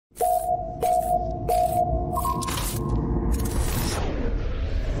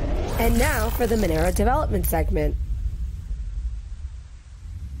And now for the Monero development segment.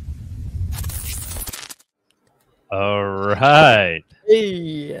 All right.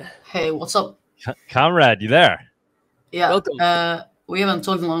 Hey. Hey, what's up? Comrade, you there? Yeah. Welcome. We haven't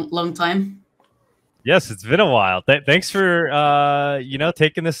talked in a long time. Yes, it's been a while. Thanks for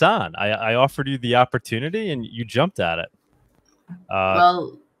taking this on. I offered you the opportunity and you jumped at it.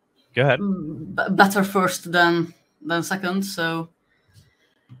 Well, go ahead. Better first than second. So,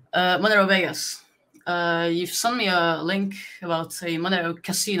 Monero Vegas. You've sent me a link about a Monero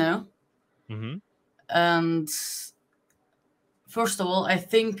casino. Mm-hmm. And first of all, I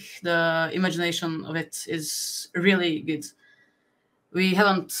think the imagination of it is really good. We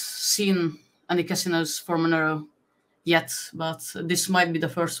haven't seen any casinos for Monero yet, but this might be the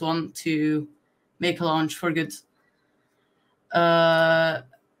first one to make a launch for good.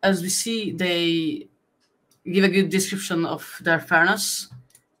 As we see, they give a good description of their fairness,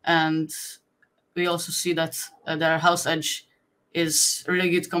 and we also see that their house edge is really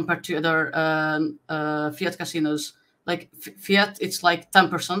good compared to other fiat casinos. Like fiat, it's like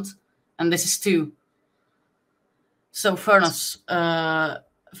 10%, and this is 2%. So fairness.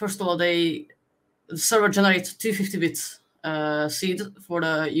 First of all, the server generates 250-bit seed for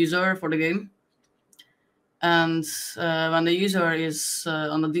the user for the game, and when the user is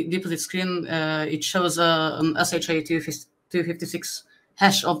on the deposit screen, it shows an SHA-256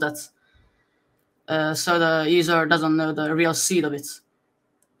 hash of that. So the user doesn't know the real seed of it.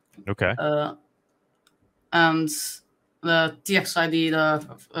 Okay. And the TXID, the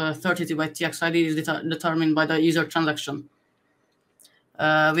 32-byte TXID, is determined by the user transaction,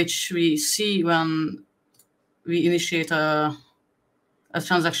 which we see when we initiate a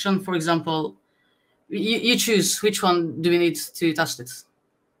transaction. For example, you choose which one do we need to test it.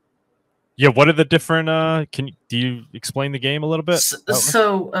 Yeah, what are the different? Do you explain the game a little bit?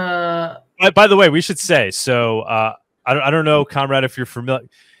 By the way, we should say so. I don't know, Comrade, if you're familiar.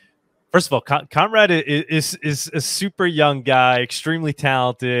 First of all, Comrade is a super young guy, extremely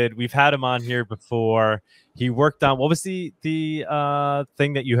talented. We've had him on here before. He worked on, what was the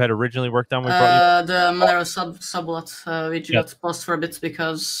thing that you had originally worked on? The Monero sublet, which got paused for a bit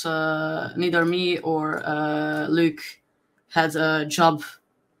because neither me or Luke had a job,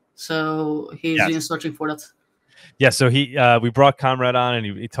 so he's been searching for that. Yeah, so we brought Comrade on and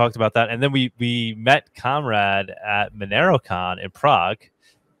he talked about that, and then we met Comrade at MoneroCon in Prague.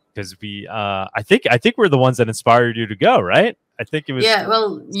 Because I think we're the ones that inspired you to go, right? I think it was. Yeah,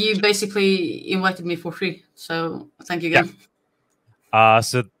 well, you basically invited me for free, so thank you again. Yeah.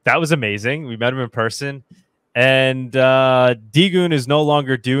 So that was amazing. We met him in person, and Digun is no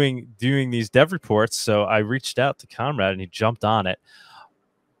longer doing these dev reports. So I reached out to Comrade, and he jumped on it.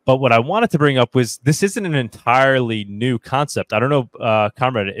 But what I wanted to bring up was this isn't an entirely new concept. I don't know,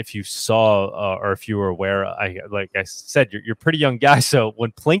 Comrade, if you saw or if you were aware. Like I said, you're a pretty young guy. So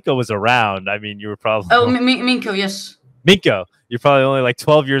when Plinko was around, I mean, you were probably Minko, yes. Minko, you're probably only like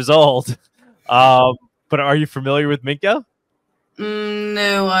 12 years old. But are you familiar with Minko?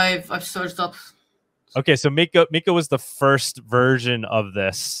 No, I've searched up. Okay, so Minko was the first version of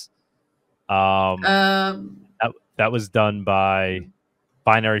this. That was done by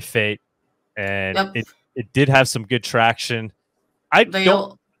Binary Fate, and it did have some good traction. I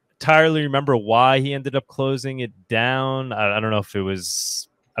don't entirely remember why he ended up closing it down. I don't know if it was,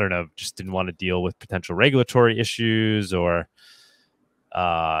 just didn't want to deal with potential regulatory issues, or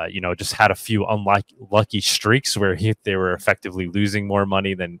just had a few unlucky streaks where they were effectively losing more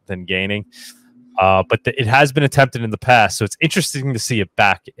money than gaining. But it has been attempted in the past, so it's interesting to see it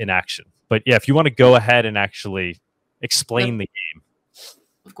back in action. But yeah, if you want to go ahead and actually explain the game.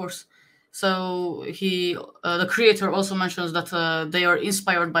 Of course. So the creator also mentions that they are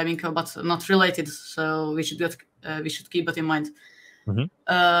inspired by Minko, but not related. So we should keep that in mind. Mm-hmm.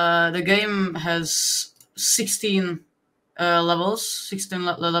 The game has 16 levels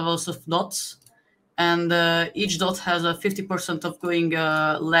of dots, and each dot has a 50% of going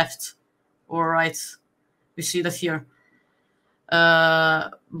left or right. We see that here.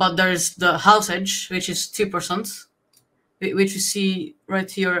 But there is the house edge, which is 2%. Which we see right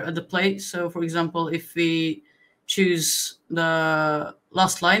here at the play. So, for example, if we choose the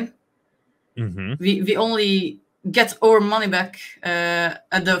last line, we only get our money back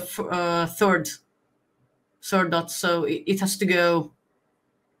at the third dot. So it has to go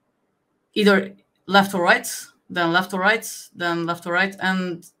either left or right, then left or right, then left or right.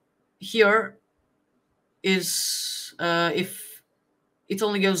 And here is if it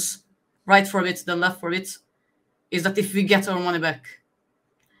only goes right for a bit, then left for a bit, is that if we get our money back.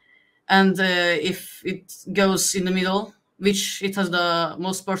 And if it goes in the middle, which it has the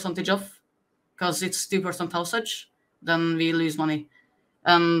most percentage of, because it's 2% house edge, then we lose money.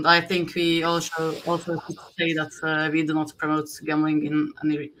 And I think we also should say that we do not promote gambling in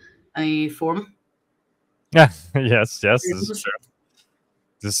any form. Yeah. Yes. This is true.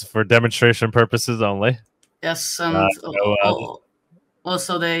 This is for demonstration purposes only. Yes, and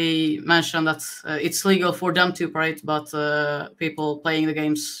also they mentioned that it's legal for them to operate, but people playing the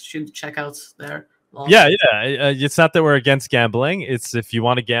games should check out their laws. Yeah. It's not that we're against gambling. It's if you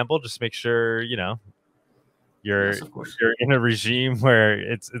want to gamble, just make sure you're in a regime where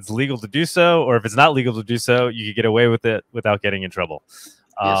it's legal to do so, or if it's not legal to do so, you can get away with it without getting in trouble.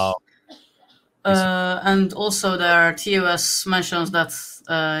 Yes. And also their TOS mentions that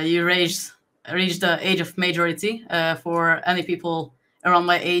you reach the age of majority for any people around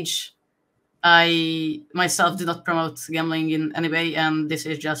my age. I myself do not promote gambling in any way, and this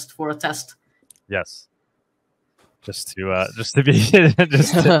is just for a test. Yes. Just to be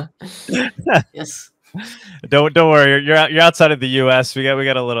yes. Don't worry, you're outside of the U.S. We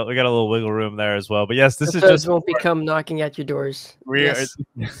got a little wiggle room there as well. But yes, this is just won't become knocking at your doors.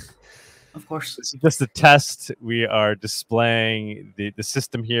 Of course. This is just a test. We are displaying the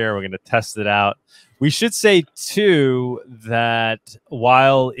system here. We're going to test it out. We should say, too, that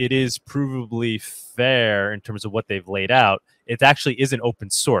while it is provably fair in terms of what they've laid out, it actually isn't open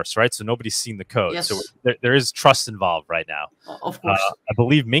source, right? So nobody's seen the code. Yes. So there is trust involved right now. Of course. I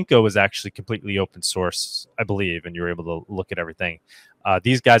believe Minko was actually completely open source, I believe, and you were able to look at everything.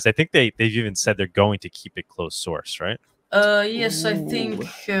 These guys, I think they've even said they're going to keep it closed source, right? Yes, I think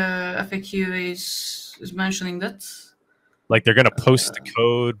FAQ is mentioning that. Like they're gonna post the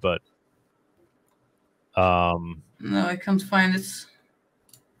code, but no, I can't find it.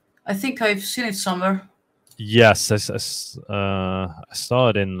 I think I've seen it somewhere. Yes, I saw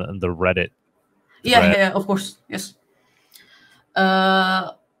it in the Reddit. Yeah, of course, yes.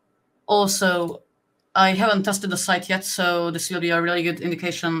 Also, I haven't tested the site yet, so this will be a really good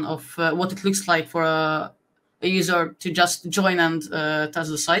indication of what it looks like for a user to just join and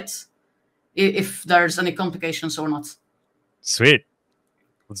test the site, if there's any complications or not. Sweet,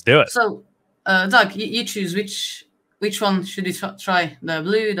 let's do it. So, Doug, you choose which one should we try? The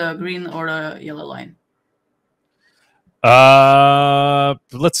blue, the green, or the yellow line?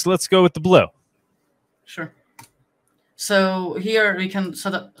 Let's go with the blue. Sure. So here we can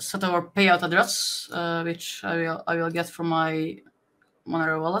set our payout address, which I will get from my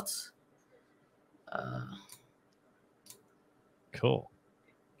Monero wallet. Cool.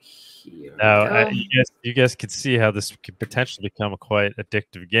 Now, you guys could see how this could potentially become a quite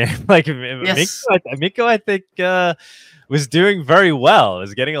addictive game. Like yes. Minko, I think, was doing very well. It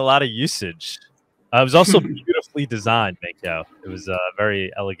was getting a lot of usage. It was also beautifully designed, Minko. It was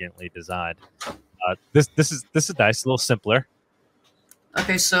very elegantly designed. This is nice, a little simpler.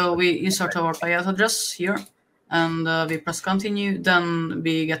 Okay, so we insert our payout address here, and we press continue. Then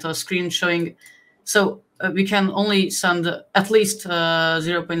we get a screen showing. So we can only send at least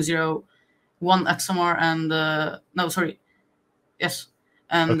 0.01 XMR and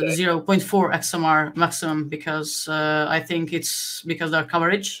and 0.4 XMR maximum, because I think it's because their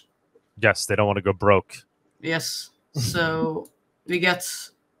coverage. Yes, they don't want to go broke. Yes, so we get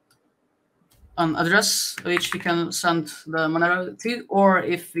an address which we can send the Monero to, or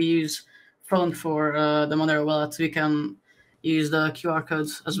if we use phone for the Monero wallet, we can use the QR code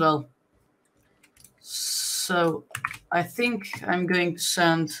as well. So I think I'm going to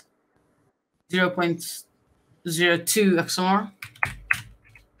send 0.02 XMR,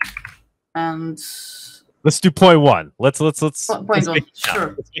 and let's do 0.1. Let's point make it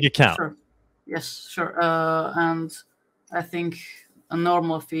sure. Let's make it count. Sure. Yes, sure. And I think a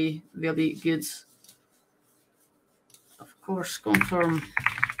normal fee will be good. Of course, confirm.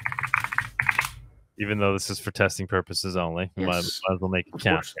 Even though this is for testing purposes only, we might as well make it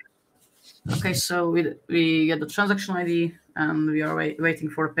count. Okay, so we get the transaction ID, and we are waiting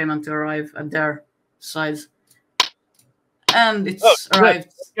for payment to arrive at their side. And it's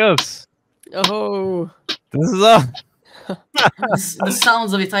arrived. Goes. Oh, this is all. The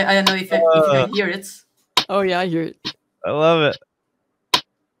sounds of it, I don't know if you can hear it. Oh yeah, I hear it. I love it.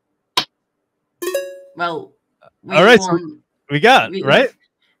 Well, all right, so we got right.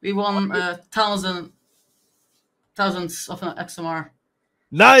 We won thousands of XMR.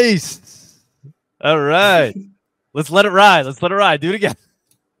 Nice. All right, let's let it ride. Let's let it ride. Do it again.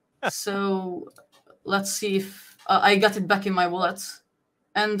 So let's see if I got it back in my wallet,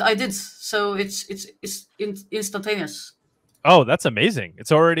 and I did. So it's instantaneous. Oh, that's amazing!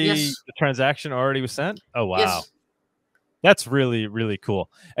 It's already the transaction already was sent. Oh wow. Yes. That's really, really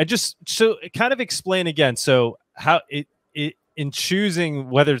cool. And just so kind of explain again. So how in choosing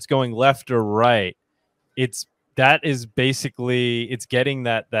whether it's going left or right, that is basically it's getting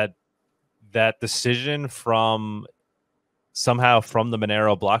that decision from somehow from the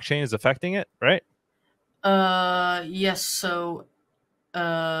Monero blockchain is affecting it, right? Yes. So,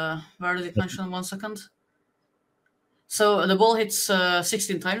 where did it mention? 1 second. So the ball hits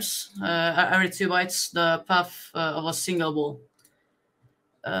 16 times every 2 bytes the path of a single ball.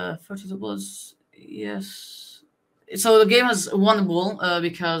 32 balls, yes. So the game has 1 ball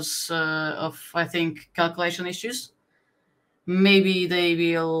because of, I think, calculation issues. Maybe they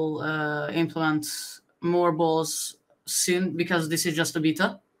will implement more balls soon because this is just a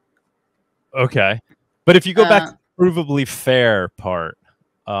beta. Okay. But if you go back to the provably fair part,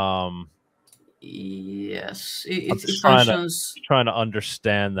 yes, I'm it just mentions trying to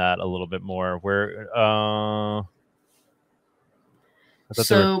understand that a little bit more. Where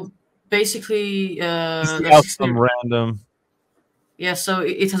so basically the the 60, outcome random. yeah, so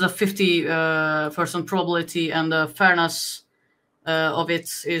it has a 50% probability, and the fairness of it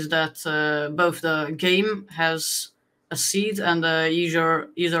is that both the game has a seed and the user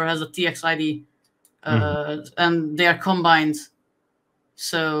has a TXID, and they are combined.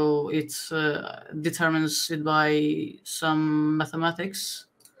 So it determines it by some mathematics,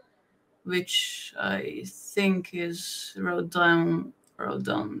 which I think is wrote down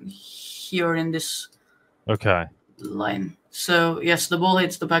here in this line. So yes, the ball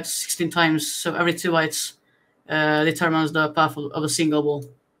hits the bag 16 times. So every 2 bytes determines the path of a single ball.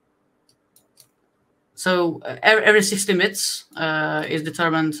 So every 60 bits is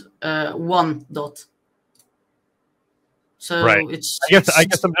determined 1 dot. So right. I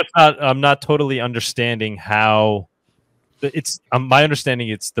guess I'm not totally understanding how it's. My understanding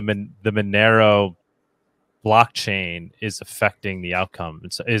it's the Monero blockchain is affecting the outcome.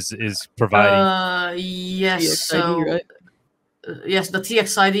 Is providing. Yes. TXID, so right? Yes, the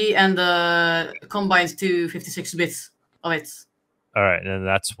TXID and combined to 56 bits of it. All right, and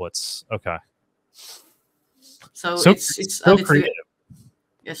that's what's okay. So it's so added creative. to.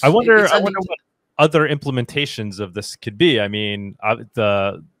 Yes, I wonder it's what other implementations of this could be. I mean,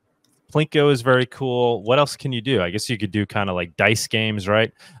 the Plinko is very cool. What else can you do? I guess you could do kind of like dice games,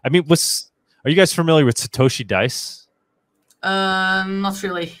 right? I mean, are you guys familiar with Satoshi Dice? Not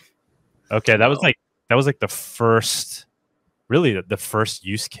really. Okay, that was like the first, really the first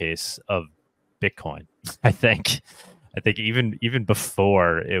use case of Bitcoin. I think even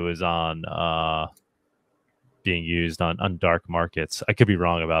before it was on being used on dark markets. I could be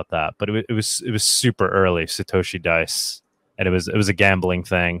wrong about that, but it was super early, Satoshi Dice, and it was a gambling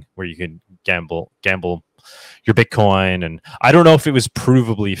thing where you could gamble your Bitcoin, and I don't know if it was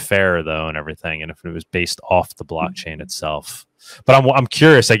provably fair though, and everything, and if it was based off the blockchain itself. But I'm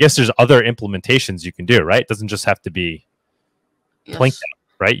curious. I guess there's other implementations you can do, right? It doesn't just have to be Plinko,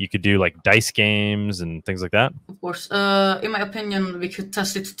 right? You could do like dice games and things like that. Of course. In my opinion, we could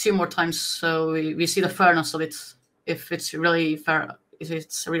test it 2 more times so we see the fairness of it. If it's really fair, if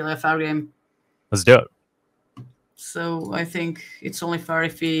it's really a fair game. Let's do it. So I think it's only fair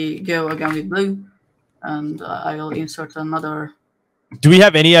if we go again with blue, and I will insert another. Do we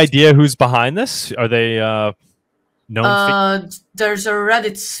have any idea who's behind this? Are they known? There's a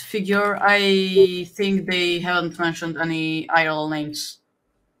Reddit figure. I think they haven't mentioned any IRL names.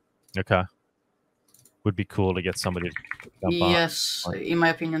 Okay. Would be cool to get somebody to jump yes, on. in my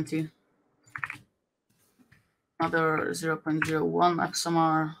opinion too. Another 0.01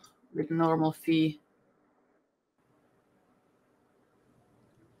 XMR with normal fee.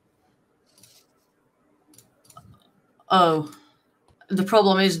 Oh, the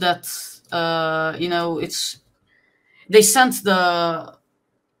problem is that they sent the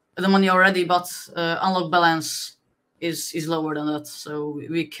money already, but unlock balance is lower than that, so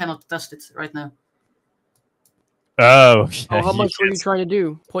we cannot test it right now. Oh, yeah, how much were you trying to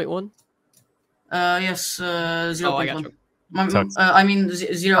do? 0.1? Yes, 0.1. I I mean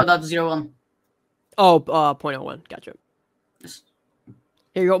 0.01. Oh, 0.01. Gotcha. Yes.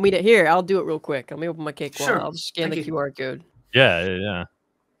 Here, you want me to? Here, I'll do it real quick. Let me open my cake. Sure. I'll just scan the QR code. Yeah.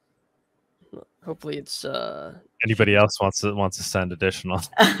 Hopefully, it's. Anybody else wants to send additional?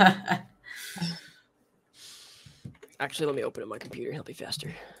 Actually, let me open up my computer. It'll be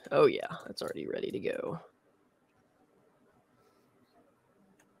faster. Oh yeah, that's already ready to go.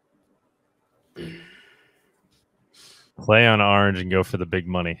 Play on orange and go for the big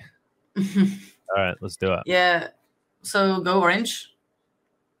money. All right, let's do it. Yeah. So go orange.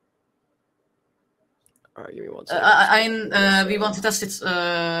 All right, give me 1 second. We want to test its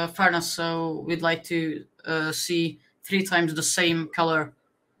fairness, so we'd like to see 3 times the same color.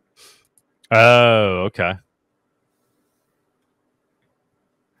 Oh, okay.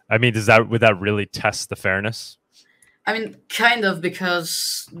 I mean, would that really test the fairness? I mean, kind of,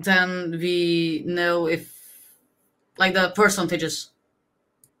 because then we know if, like, the percentages.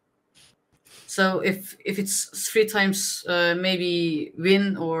 So if it's 3 times maybe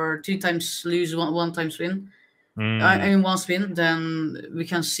win, or 2 times lose, one times win, I mean once win, then we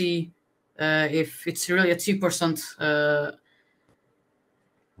can see if it's really a 2%.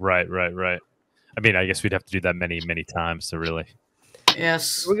 Right. I mean, I guess we'd have to do that many times to really.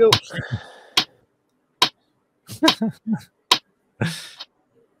 Yes. Here we go.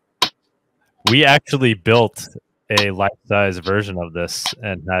 We actually built a life-size version of this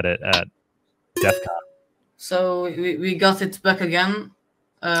and had it at DEF CON. So we got it back again.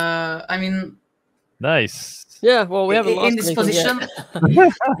 I mean, Nice. Yeah, well, we haven't lost in this anything position.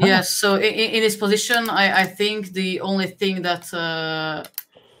 yet. Yes. So in this position, I think the only thing that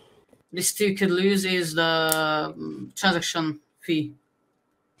these two could lose is the transaction fee.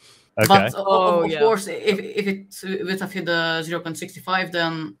 Okay. But of yeah. course, if it would have hit the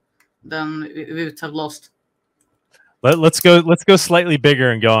 0.65, then we would have lost. Let's go slightly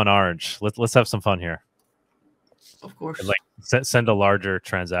bigger and go on orange. Let's have some fun here. Of course. And, like send a larger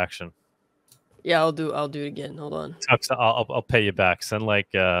transaction. Yeah, I'll do it again. Hold on. Tux, I'll pay you back. Send like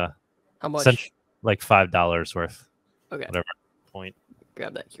How much? send like $5 worth. Okay. Whatever point.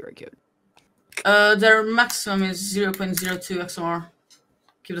 Grab that QR code. Their maximum is 0.02 XMR.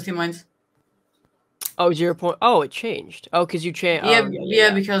 Keep that in mind. Oh, 0. Oh, it changed. Oh, because you changed.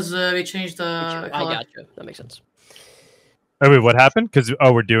 Yeah, because we changed the I color. gotcha. That makes sense. Oh wait, what happened? Because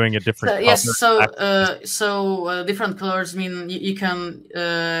we're doing a different. Yes, color. so different colors mean you can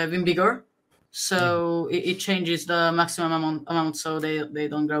win bigger. So it changes the maximum amount, so they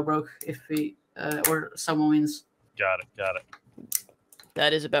don't go broke if we or someone wins. Got it.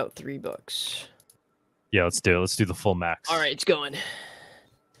 That is about $3. Yeah, let's do it. Let's do the full max. All right, it's going.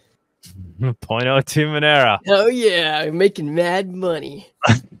 0.02 Monero. Oh yeah, I'm making mad money.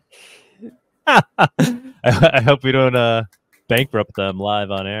 I hope we don't bankrupt them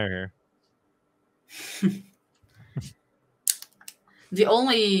live on air here. The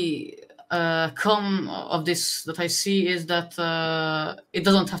only con of this that I see is that it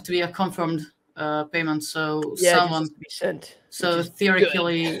doesn't have to be a confirmed payment. So Yeah, someone, it just be sent. so which is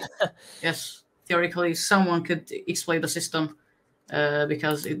theoretically, yes, theoretically someone could exploit the system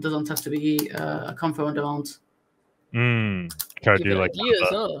because it doesn't have to be a confirmed amount. Try to Good do like ideas,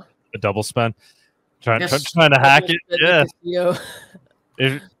 huh? a double spend. Trying Yes. to hack it. Double Yeah. spend the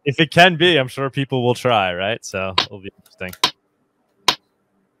casino. If it can be, I'm sure people will try, right? So it'll be interesting.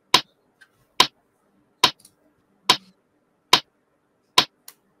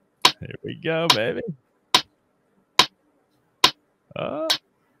 Here we go, baby.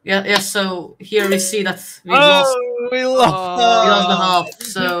 Yeah. So here we see that we lost. We We lost. lost the half.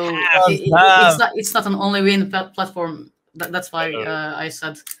 So it's not an only win platform. That's why I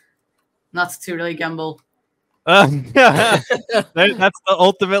said not to really gamble. That's the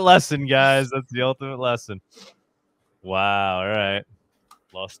ultimate lesson, guys. That's the ultimate lesson. Wow. All right.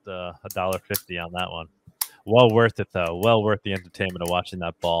 Lost $1.50 on that one. Well worth it, though. Well worth the entertainment of watching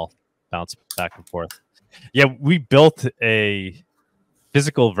that ball bounce back and forth. Yeah, we built a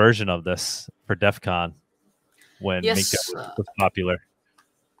physical version of this for DEF CON when Yes, Minko was popular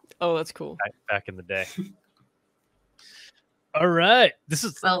Oh, that's cool. back in the day. All right. This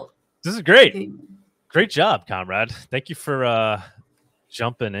is great. Okay. Great job, comrade. Thank you for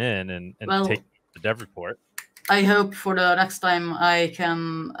jumping in and taking the dev report. I hope for the next time I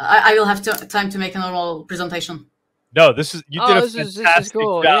will have time to make a normal presentation. No, you did a this fantastic is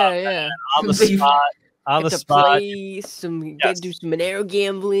cool. job. Yeah. On the spot. On the Get to spot. play some, get to do some Monero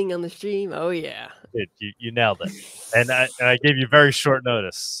gambling on the stream. Oh yeah. You nailed it. And I gave you very short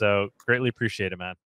notice, so greatly appreciate it, man.